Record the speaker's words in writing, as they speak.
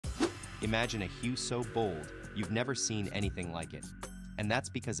Imagine a hue so bold, you've never seen anything like it. And that's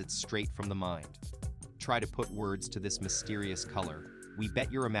because it's straight from the mind. Try to put words to this mysterious color, we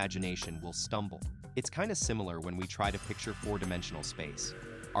bet your imagination will stumble. It's kind of similar when we try to picture four-dimensional space.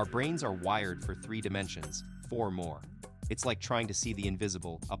 Our brains are wired for 3 dimensions, 4 more. It's like trying to see the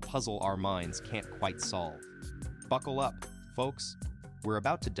invisible, a puzzle our minds can't quite solve. Buckle up, folks. We're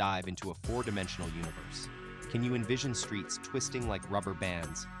about to dive into a 4-dimensional universe. Can you envision streets twisting like rubber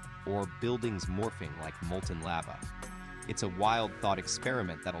bands, or buildings morphing like molten lava? It's a wild thought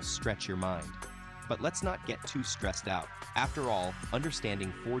experiment that'll stretch your mind. But let's not get too stressed out. After all,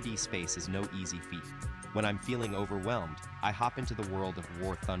 understanding 4D space is no easy feat. When I'm feeling overwhelmed, I hop into the world of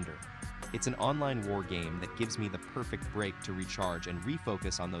War Thunder. It's an online war game that gives me the perfect break to recharge and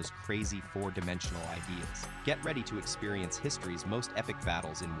refocus on those crazy 4-dimensional ideas. Get ready to experience history's most epic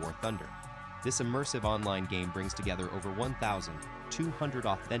battles in War Thunder. This immersive online game brings together over 1,200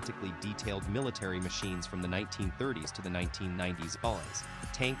 authentically detailed military machines from the 1930s to the 1990s. Allies,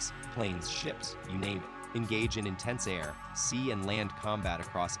 tanks, planes, ships, you name it. Engage in intense air, sea, and land combat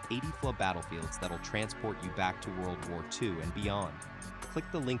across 80 battlefields that'll transport you back to World War II and beyond. Click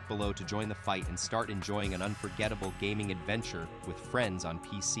the link below to join the fight and start enjoying an unforgettable gaming adventure with friends on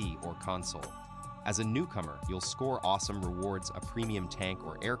PC or console. As a newcomer, you'll score awesome rewards, a premium tank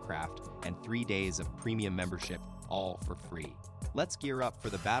or aircraft, and 3 days of premium membership, all for free. Let's gear up for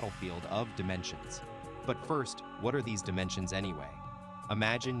the battlefield of dimensions. But first, what are these dimensions anyway?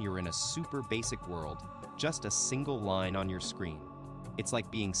 Imagine you're in a super basic world, just a single line on your screen. It's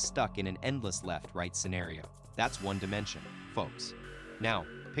like being stuck in an endless left-right scenario. That's 1 dimension, folks. Now,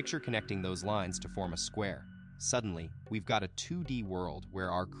 picture connecting those lines to form a square. Suddenly, we've got a 2D world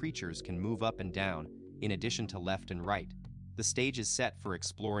where our creatures can move up and down, in addition to left and right. The stage is set for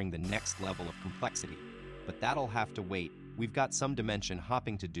exploring the next level of complexity. But that'll have to wait. We've got some dimension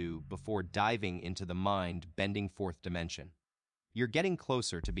hopping to do before diving into the mind-bending 4th dimension. You're getting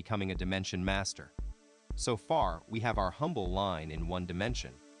closer to becoming a dimension master. So far, we have our humble line in 1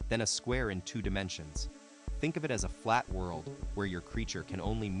 dimension, then a square in 2 dimensions. Think of it as a flat world where your creature can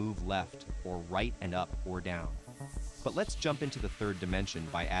only move left or right and up or down. But let's jump into the 3rd dimension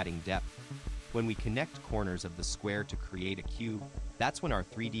by adding depth. When we connect corners of the square to create a cube, that's when our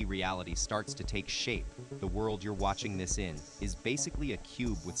 3D reality starts to take shape. The world you're watching this in is basically a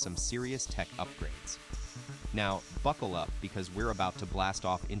cube with some serious tech upgrades. Now, buckle up because we're about to blast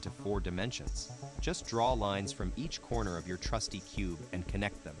off into 4 dimensions. Just draw lines from each corner of your trusty cube and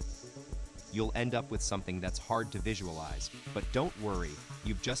connect them. You'll end up with something that's hard to visualize, but don't worry,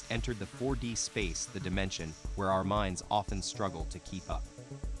 you've just entered the 4D space, the dimension where our minds often struggle to keep up.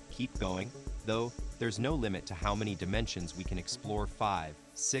 Keep going, though, there's no limit to how many dimensions we can explore: 5,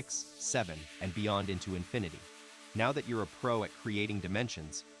 6, 7, and beyond into infinity. Now that you're a pro at creating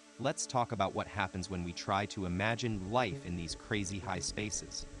dimensions, let's talk about what happens when we try to imagine life in these crazy high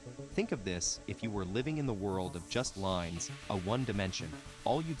spaces. Think of this: if you were living in the world of just lines, a 1 dimension,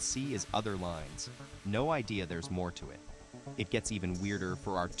 all you'd see is other lines. No idea there's more to it. It gets even weirder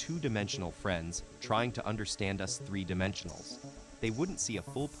for our 2-dimensional friends trying to understand us 3-dimensionals. They wouldn't see a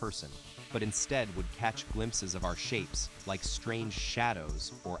full person, but instead would catch glimpses of our shapes like strange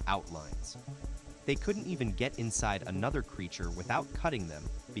shadows or outlines. They couldn't even get inside another creature without cutting them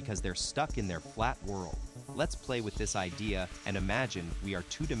because they're stuck in their flat world. Let's play with this idea and imagine we are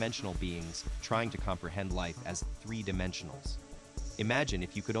 2-dimensional beings trying to comprehend life as 3-dimensionals. Imagine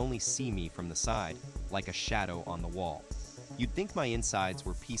if you could only see me from the side, like a shadow on the wall. You'd think my insides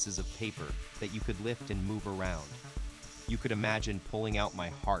were pieces of paper that you could lift and move around. You could imagine pulling out my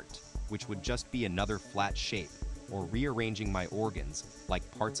heart, which would just be another flat shape, or rearranging my organs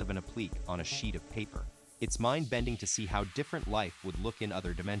like parts of an applique on a sheet of paper. It's mind-bending to see how different life would look in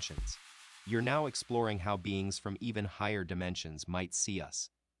other dimensions. You're now exploring how beings from even higher dimensions might see us.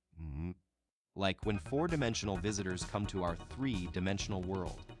 Like when 4-dimensional visitors come to our 3-dimensional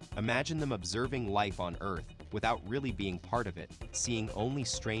world. Imagine them observing life on Earth without really being part of it, seeing only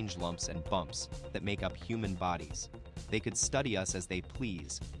strange lumps and bumps that make up human bodies. They could study us as they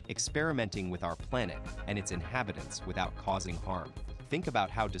please, experimenting with our planet and its inhabitants without causing harm. Think about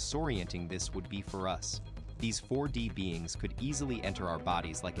how disorienting this would be for us. These 4D beings could easily enter our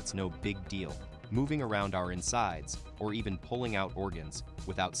bodies like it's no big deal, moving around our insides, or even pulling out organs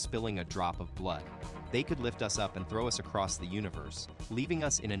without spilling a drop of blood. They could lift us up and throw us across the universe, leaving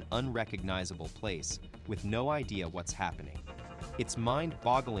us in an unrecognizable place with no idea what's happening. It's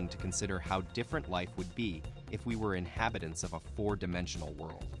mind-boggling to consider how different life would be if we were inhabitants of a 4-dimensional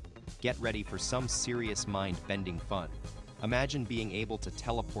world. Get ready for some serious mind-bending fun. Imagine being able to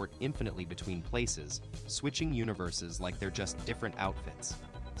teleport infinitely between places, switching universes like they're just different outfits.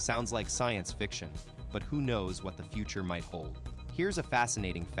 Sounds like science fiction, but who knows what the future might hold. Here's a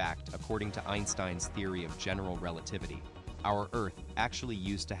fascinating fact according to Einstein's theory of general relativity. Our Earth actually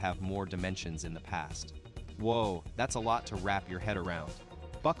used to have more dimensions in the past. Whoa, that's a lot to wrap your head around.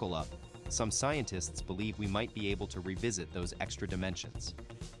 Buckle up. Some scientists believe we might be able to revisit those extra dimensions.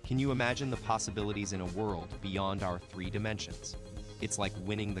 Can you imagine the possibilities in a world beyond our 3 dimensions? It's like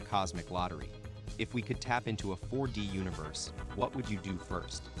winning the cosmic lottery. If we could tap into a 4D universe, what would you do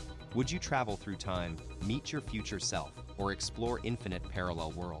first? Would you travel through time, meet your future self, or explore infinite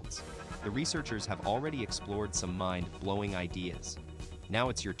parallel worlds? The researchers have already explored some mind-blowing ideas. Now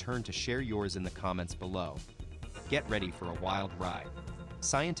it's your turn to share yours in the comments below. Get ready for a wild ride.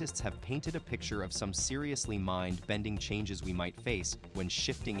 Scientists have painted a picture of some seriously mind-bending changes we might face when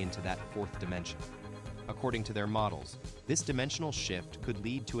shifting into that 4th dimension. According to their models, this dimensional shift could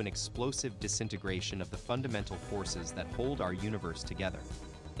lead to an explosive disintegration of the fundamental forces that hold our universe together.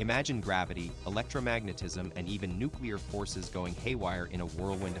 Imagine gravity, electromagnetism, and even nuclear forces going haywire in a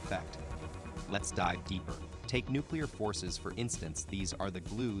whirlwind effect. Let's dive deeper. Take nuclear forces, for instance. These are the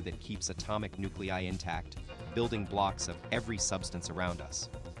glue that keeps atomic nuclei intact, building blocks of every substance around us.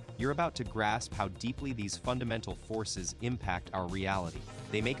 You're about to grasp how deeply these fundamental forces impact our reality.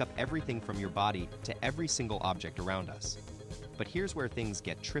 They make up everything from your body to every single object around us. But here's where things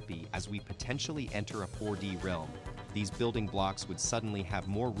get trippy. As we potentially enter a 4D realm, these building blocks would suddenly have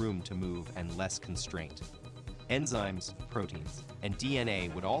more room to move and less constraint. Enzymes, proteins, and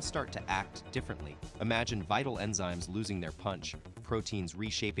DNA would all start to act differently. Imagine vital enzymes losing their punch, proteins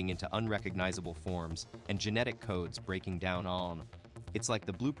reshaping into unrecognizable forms, and genetic codes breaking down on. It's like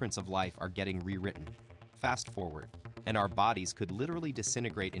the blueprints of life are getting rewritten. Fast forward, and our bodies could literally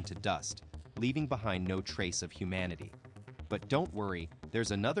disintegrate into dust, leaving behind no trace of humanity. But don't worry,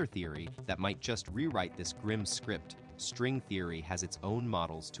 there's another theory that might just rewrite this grim script. String theory has its own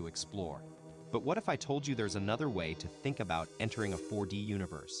models to explore. But what if I told you there's another way to think about entering a 4D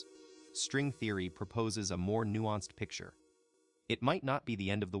universe? String theory proposes a more nuanced picture. It might not be the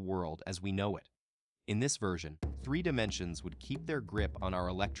end of the world as we know it. In this version, 3 dimensions would keep their grip on our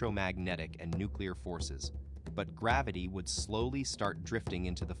electromagnetic and nuclear forces, but gravity would slowly start drifting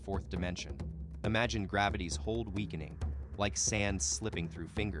into the 4th dimension. Imagine gravity's hold weakening, like sand slipping through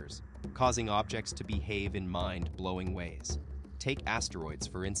fingers, causing objects to behave in mind-blowing ways. Take asteroids,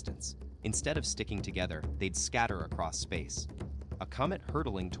 for instance. Instead of sticking together, they'd scatter across space. A comet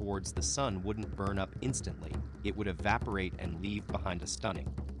hurtling towards the sun wouldn't burn up instantly. It would evaporate and leave behind a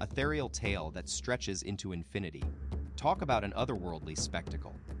stunning, ethereal tail that stretches into infinity. Talk about an otherworldly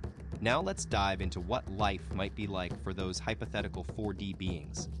spectacle. Now let's dive into what life might be like for those hypothetical 4D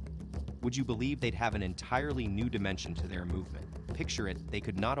beings. Would you believe they'd have an entirely new dimension to their movement? Picture it, they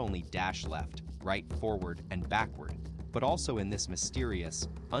could not only dash left, right, forward, and backward, but also in this mysterious,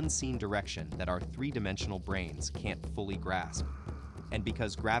 unseen direction that our 3-dimensional brains can't fully grasp. And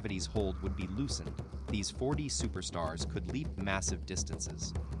because gravity's hold would be loosened, these 4D superstars could leap massive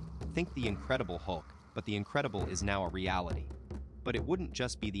distances. Think the Incredible Hulk, but the incredible is now a reality. But it wouldn't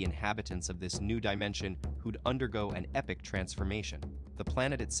just be the inhabitants of this new dimension who'd undergo an epic transformation. The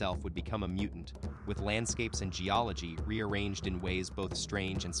planet itself would become a mutant, with landscapes and geology rearranged in ways both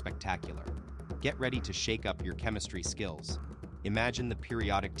strange and spectacular. Get ready to shake up your chemistry skills. Imagine the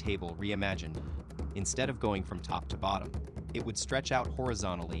periodic table reimagined. Instead of going from top to bottom, it would stretch out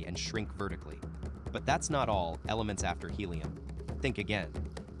horizontally and shrink vertically. But that's not all. Elements after helium. Think again.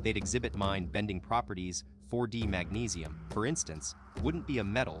 They'd exhibit mind-bending properties. 4D magnesium, for instance, wouldn't be a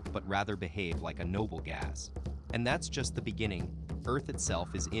metal but rather behave like a noble gas. And that's just the beginning. Earth itself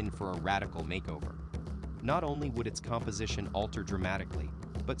is in for a radical makeover. Not only would its composition alter dramatically,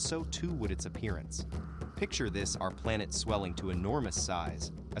 but so too would its appearance. Picture this, our planet swelling to enormous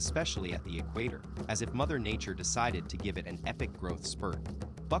size, especially at the equator, as if Mother Nature decided to give it an epic growth spurt.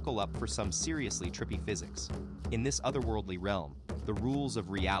 Buckle up for some seriously trippy physics. In this otherworldly realm, the rules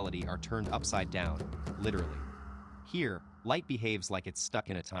of reality are turned upside down, literally. Here, light behaves like it's stuck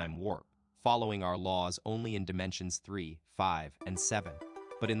in a time warp, following our laws only in dimensions 3, 5, and 7.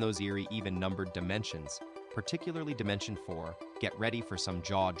 But in those eerie, even-numbered dimensions, particularly dimension 4, get ready for some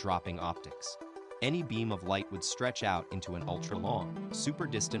jaw-dropping optics. Any beam of light would stretch out into an ultra-long,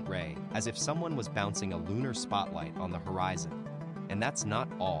 super-distant ray, as if someone was bouncing a lunar spotlight on the horizon. And that's not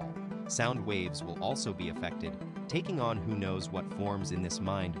all. Sound waves will also be affected, taking on who knows what forms in this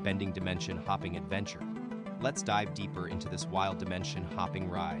mind-bending dimension-hopping adventure. Let's dive deeper into this wild dimension-hopping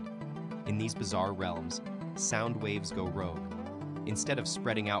ride. In these bizarre realms, sound waves go rogue. Instead of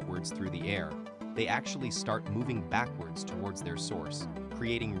spreading outwards through the air, they actually start moving backwards towards their source,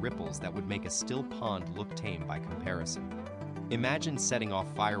 creating ripples that would make a still pond look tame by comparison. Imagine setting off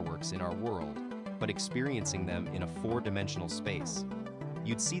fireworks in our world, but experiencing them in a four-dimensional space.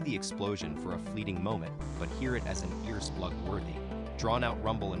 You'd see the explosion for a fleeting moment, but hear it as an ear-splug-worthy, drawn-out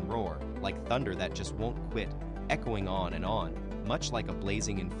rumble and roar, like thunder that just won't quit, echoing on, much like a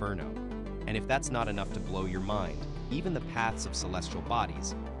blazing inferno. And if that's not enough to blow your mind, even the paths of celestial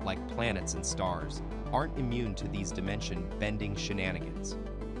bodies, like planets and stars, aren't immune to these dimension-bending shenanigans.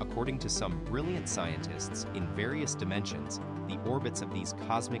 According to some brilliant scientists in various dimensions, the orbits of these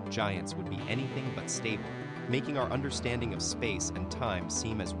cosmic giants would be anything but stable, making our understanding of space and time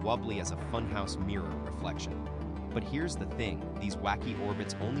seem as wobbly as a funhouse mirror reflection. But here's the thing, these wacky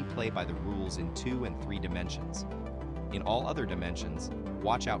orbits only play by the rules in 2 and 3 dimensions. In all other dimensions,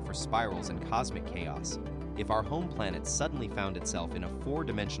 watch out for spirals and cosmic chaos. If our home planet suddenly found itself in a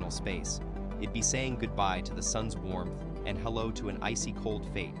 4-dimensional space, it'd be saying goodbye to the sun's warmth and hello to an icy cold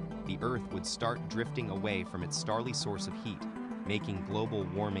fate. The Earth would start drifting away from its starry source of heat, making global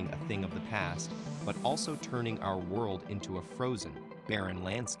warming a thing of the past, but also turning our world into a frozen, barren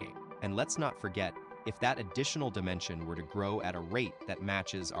landscape. And let's not forget, if that additional dimension were to grow at a rate that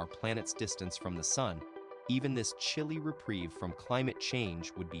matches our planet's distance from the sun, even this chilly reprieve from climate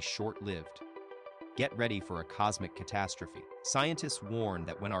change would be short-lived. Get ready for a cosmic catastrophe. Scientists warn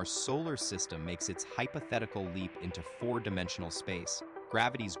that when our solar system makes its hypothetical leap into 4-dimensional space,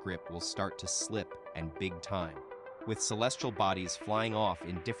 gravity's grip will start to slip, and big time. With celestial bodies flying off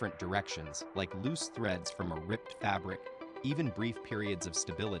in different directions, like loose threads from a ripped fabric, even brief periods of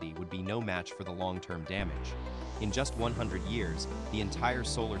stability would be no match for the long-term damage. In just 100 years, the entire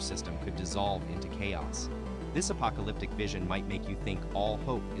solar system could dissolve into chaos. This apocalyptic vision might make you think all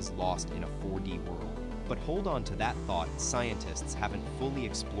hope is lost in a 4D world. But hold on to that thought, scientists haven't fully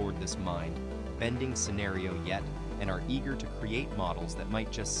explored this mind-bending scenario yet and are eager to create models that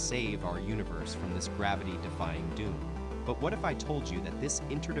might just save our universe from this gravity-defying doom. But what if I told you that this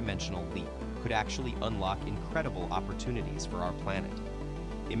interdimensional leap could actually unlock incredible opportunities for our planet?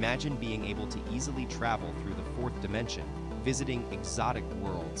 Imagine being able to easily travel through the 4th dimension, visiting exotic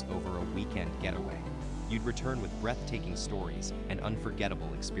worlds over a weekend getaway. You'd return with breathtaking stories and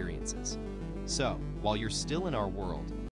unforgettable experiences. So, while you're still in our world,